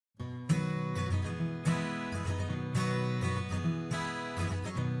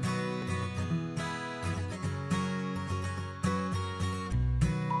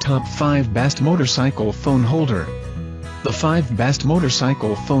Top 5 Best Motorcycle Phone Holder. The 5 best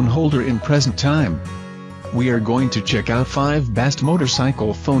motorcycle phone holder in present time. We are going to check out 5 best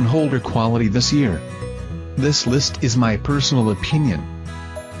motorcycle phone holder quality this year. This list is my personal opinion.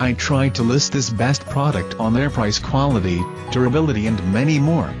 I tried to list this best product on their price, quality, durability and many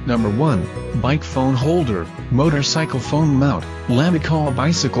more. Number 1, Bike Phone Holder, Motorcycle Phone Mount, Lamicall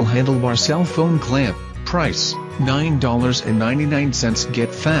Bicycle Handlebar Cell Phone Clamp, Price, $9.99,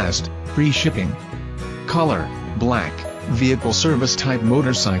 Get fast, free shipping. Color, black, Vehicle Service Type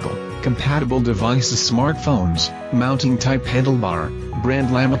Motorcycle, Compatible Devices Smartphones, Mounting Type Handlebar, Brand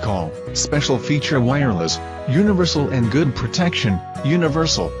Lamicall, Special Feature Wireless, Universal and Good Protection,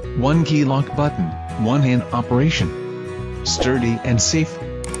 Universal, 1-key lock button, 1-hand operation. Sturdy and safe.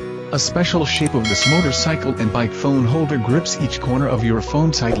 A special shape of this motorcycle and bike phone holder grips each corner of your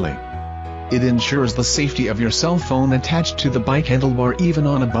phone tightly. It ensures the safety of your cell phone attached to the bike handlebar even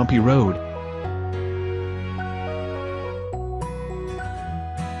on a bumpy road.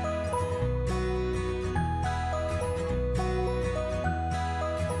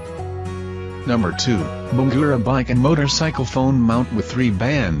 Number 2, Bangura Bike and Motorcycle Phone Mount with 3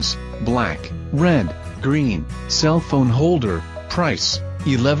 bands, black, red, green, cell phone holder, price,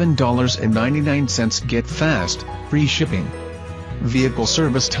 $11.99, Get fast, free shipping. Vehicle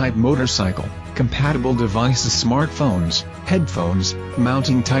Service Type Motorcycle, Compatible Devices Smartphones, Headphones,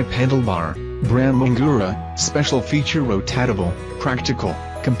 Mounting Type Handlebar, Brand Bangura, Special Feature Rotatable, Practical,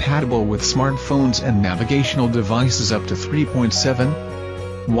 Compatible with smartphones and navigational devices up to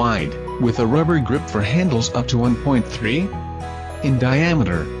 3.7 wide, with a rubber grip for handles up to 1.3 in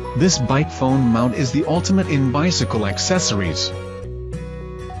diameter. This bike phone mount is the ultimate in bicycle accessories.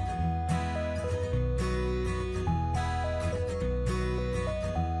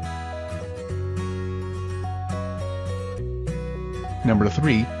 Number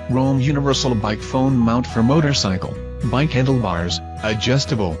 3, Roam Universal Bike Phone Mount for Motorcycle, Bike Handlebars,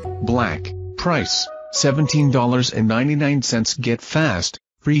 Adjustable, black, price, $17.99, Get fast,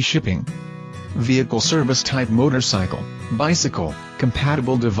 free shipping. Vehicle Service Type Motorcycle, Bicycle,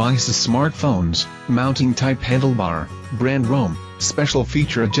 Compatible Devices Smartphones, Mounting Type Handlebar, Brand Roam, Special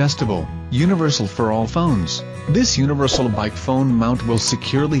Feature Adjustable, Universal for all phones. This universal bike phone mount will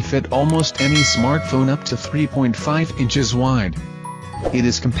securely fit almost any smartphone up to 3.5 inches wide. It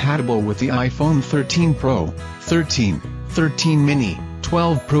is compatible with the iPhone 13 Pro, 13, 13 Mini,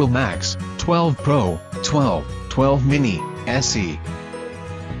 12 Pro Max, 12 Pro, 12, 12 Mini, SE.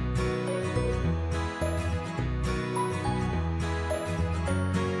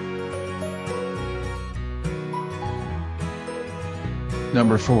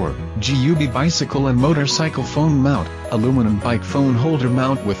 Number 4, GUB Bicycle and Motorcycle Phone Mount, Aluminum Bike Phone Holder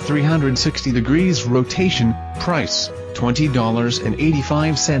Mount with 360 degrees rotation, price,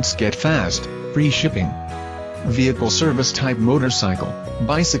 $20.85, Get fast, free shipping. Vehicle Service Type Motorcycle,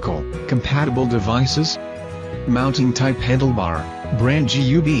 Bicycle, Compatible Devices, Mounting Type Handlebar, Brand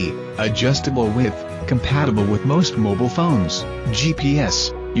GUB, Adjustable width, compatible with most mobile phones.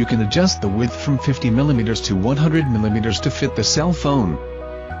 GPS, you can adjust the width from 50mm to 100mm to fit the cell phone.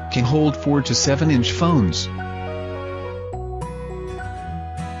 Can hold 4 to 7-inch phones.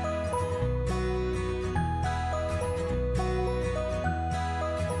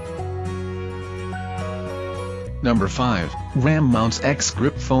 Number 5, RAM Mounts X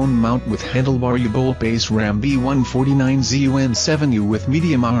Grip Phone Mount with Handlebar U-Bolt Base RAM B149ZUN7U with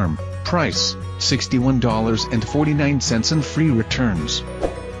medium arm, price, $61.49 and free returns.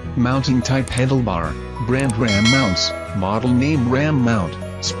 Mounting Type Handlebar, Brand RAM Mounts, Model Name RAM Mount,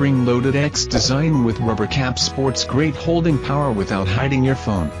 Spring-Loaded X design with rubber cap, sports great holding power without hiding your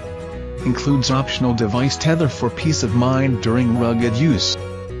phone. Includes optional device tether for peace of mind during rugged use.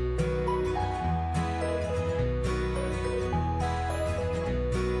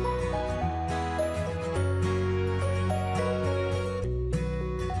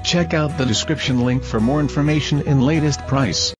 Check out the description link for more information and latest price.